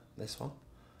play? This one.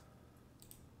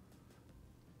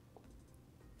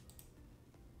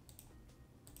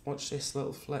 Watch this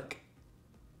little flick.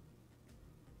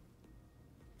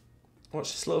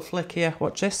 Watch this little flick here.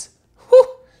 Watch this. Whew!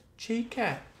 Cheeky.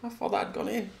 I thought that had gone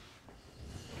in.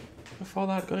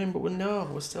 But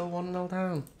we're still 1-0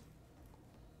 down.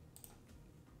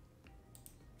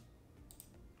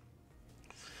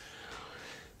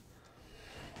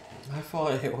 I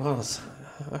thought it was.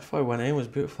 I thought it went in. It was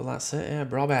beautiful. That's it. Yeah,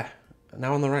 Robbie.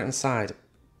 Now on the right hand side.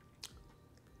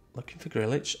 Looking for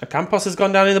Grealish. Ocampos has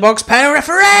gone down in the box. Penalty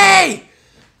referee!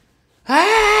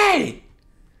 Hey!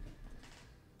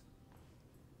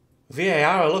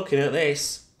 VAR are looking at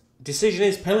this. Decision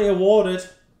is penalty awarded.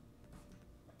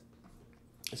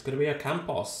 It's going to be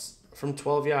Ocampos from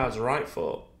 12 yards, right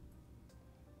foot.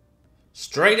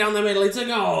 Straight down the middle. It's a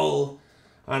goal.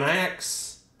 And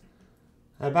Ajax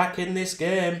are back in this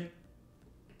game.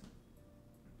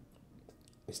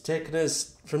 It's taken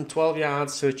us from 12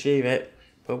 yards to achieve it,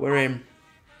 but we're in.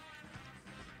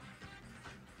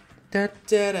 Da,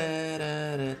 da, da,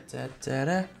 da, da, da, da,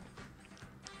 da.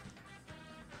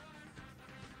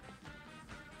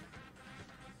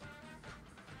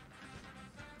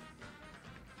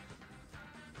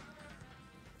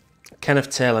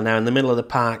 Kenneth Taylor now in the middle of the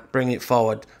park, bring it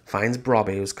forward, finds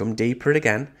Brobby, who's come deeper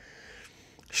again.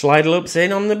 Schleiderlup's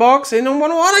in on the box, in on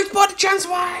 1-1, he's put a chance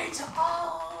wide!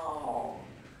 Oh!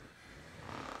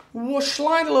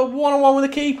 Schleiderlup 1-1 with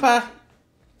the keeper,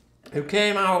 who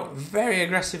came out very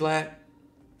aggressively.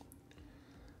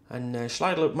 And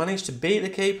Schleiderlup managed to beat the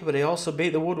keeper, but he also beat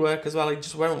the woodwork as well. He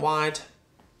just went wide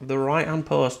of the right-hand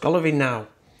post. Golovin now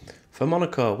for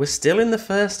Monaco. We're still in the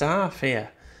first half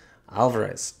here.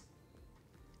 Alvarez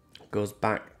goes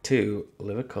back to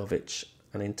Livakovic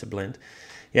and into Blind.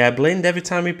 Yeah, Blind, every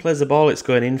time he plays the ball, it's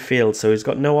going infield, so he's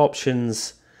got no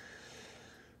options.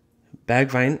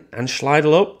 Bergwijn and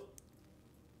Schleiderlup.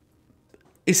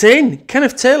 It's in.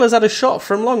 Kenneth Taylor's had a shot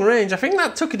from long range. I think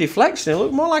that took a deflection. It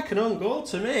looked more like an own goal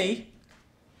to me.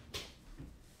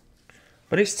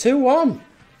 But it's 2-1.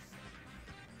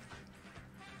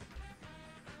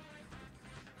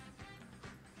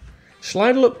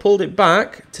 Schleiderlup pulled it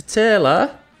back to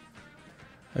Taylor.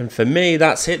 And for me,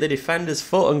 that's hit the defender's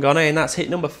foot and gone in. That's hit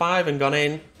number 5 and gone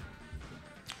in.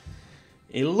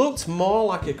 It looked more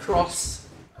like a cross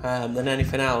than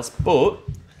anything else. But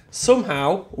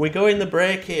somehow, we go in the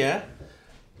break here.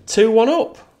 2-1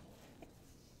 up.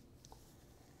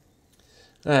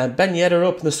 Ben Yedder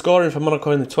up in the scoring for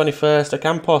Monaco in the 21st.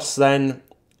 Ocampos then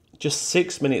just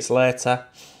 6 minutes later.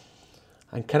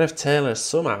 And Kenneth Taylor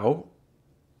somehow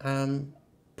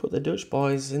put the Dutch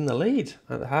boys in the lead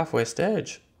at the halfway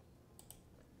stage.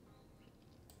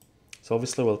 So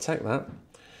obviously we'll take that.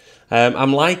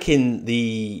 I'm liking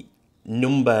the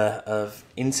number of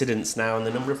incidents now and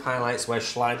the number of highlights where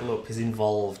Schleiderlup is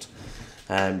involved.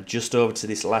 Just over to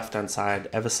this left-hand side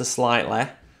ever so slightly.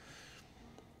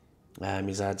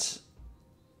 He's had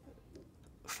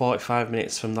 45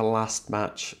 minutes from the last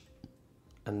match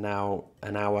and now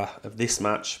an hour of this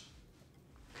match.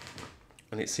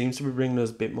 And it seems to be bringing us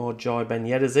a bit more joy. Ben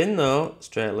Yedder's in though,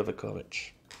 straight at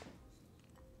Livakovic.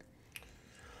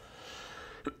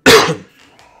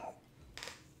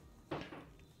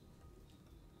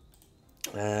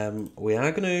 We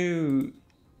are going to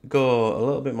go a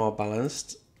little bit more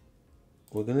balanced.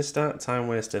 We're going to start time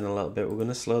wasting a little bit. We're going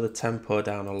to slow the tempo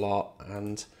down a lot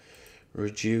and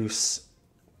reduce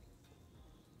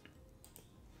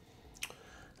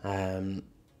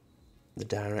the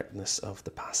directness of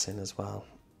the passing as well.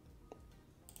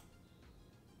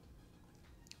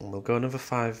 And we'll go another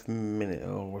 5 minutes.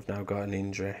 Oh, we've now got an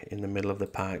injury in the middle of the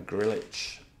park.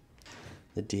 Grealish,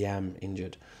 the DM,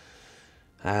 injured.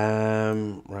 Right,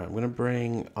 I'm going to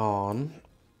bring on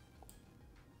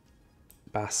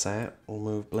Bassett. We'll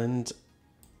move Blind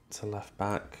to left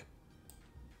back.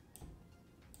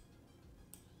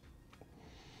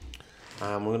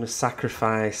 We're going to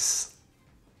sacrifice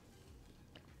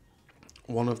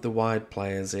one of the wide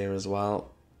players here as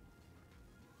well.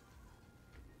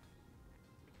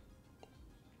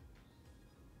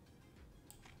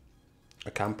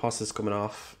 Ocampos is coming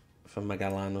off for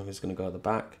Magalhães, who's going to go at the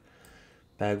back.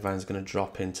 Bergwijn's going to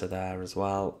drop into there as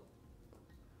well.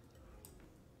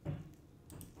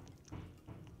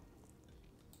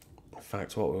 In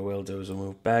fact, what we will do is we'll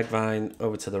move Bergwijn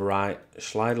over to the right,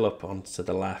 Schleiderlup onto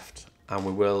the left, and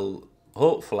we will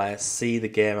hopefully see the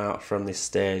game out from this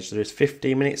stage. There is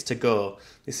 15 minutes to go.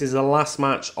 This is the last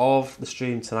match of the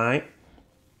stream tonight.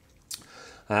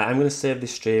 I'm going to save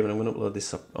this stream and I'm going to upload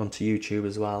this up onto YouTube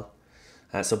as well.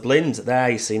 So Blind there,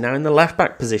 you see, now in the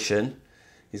left-back position,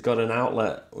 he's got an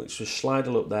outlet which was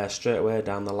Schleidel up there straight away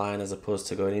down the line as opposed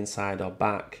to going inside or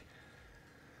back.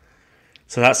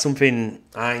 So that's something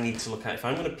I need to look at. If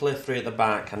I'm going to play 3 at the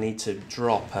back, I need to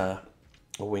drop a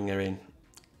winger in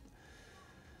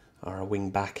or a wing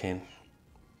back in.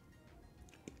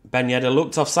 Ben Yedder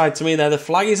looked offside to me there. The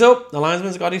flag is up. The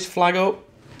linesman's got his flag up.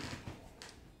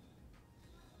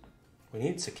 We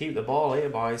need to keep the ball here,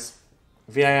 boys.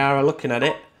 VAR are looking at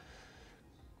it.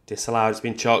 Disallowed. It's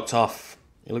been chalked off.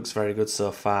 It looks very good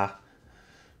so far.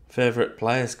 Favourite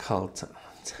players called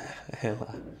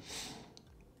Taylor.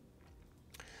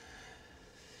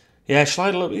 Yeah,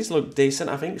 Schleidel, he's looked decent.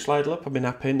 I think Schleidel, I've been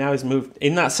happy. Now he's moved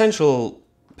in that central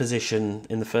position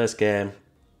in the first game.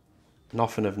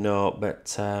 Nothing of note, but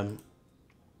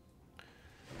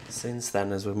since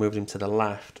then, as we've moved him to the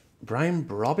left, Brian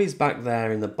Brobby's back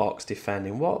there in the box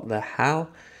defending. What the hell?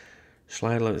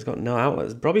 Schleidel has got no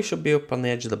outlets. Brobby should be up on the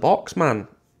edge of the box, man.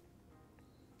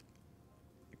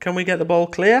 Can we get the ball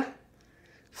clear?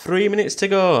 3 minutes to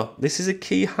go. This is a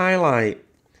key highlight.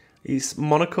 It's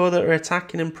Monaco that are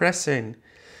attacking and pressing.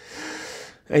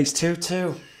 It's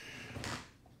 2-2.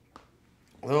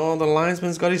 Oh, the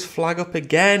linesman's got his flag up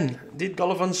again. Did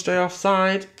Golovin stray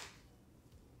offside?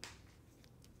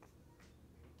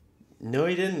 No,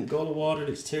 he didn't. Goal awarded.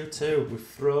 It's 2-2. We've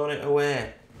thrown it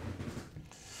away.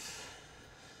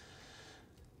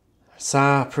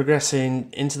 Sarr progressing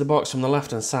into the box from the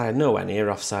left-hand side. Nowhere near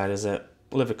offside, is it?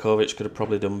 Livakovic could have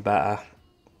probably done better.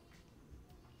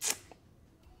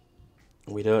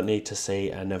 We don't need to see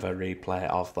another replay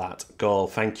of that goal.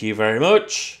 Thank you very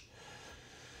much.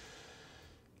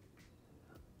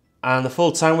 And the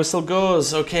full-time whistle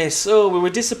goes. Okay, so we were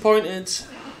disappointed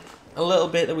a little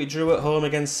bit that we drew at home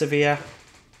against Sevilla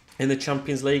in the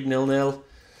Champions League 0-0.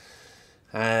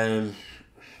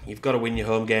 You've got to win your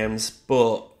home games,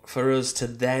 but for us to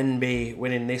then be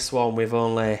winning this one with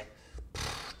only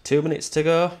 2 minutes to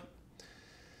go,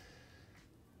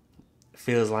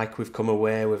 feels like we've come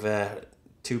away with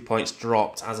 2 points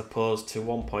dropped as opposed to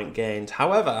 1 point gained.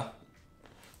 However,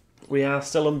 we are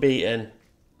still unbeaten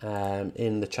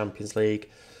in the Champions League,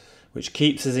 which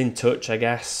keeps us in touch, I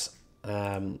guess,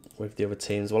 with the other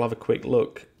teams. We'll have a quick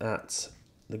look at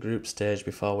the group stage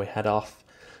before we head off.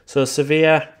 So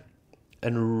Sevilla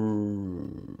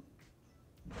and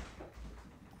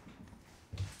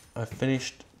I've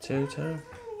finished 2-2.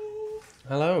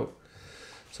 Hello.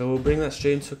 So we'll bring that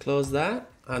stream to a close there,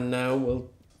 and now we'll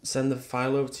send the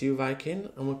file over to you, Viking,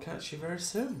 and we'll catch you very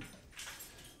soon.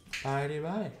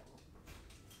 Bye.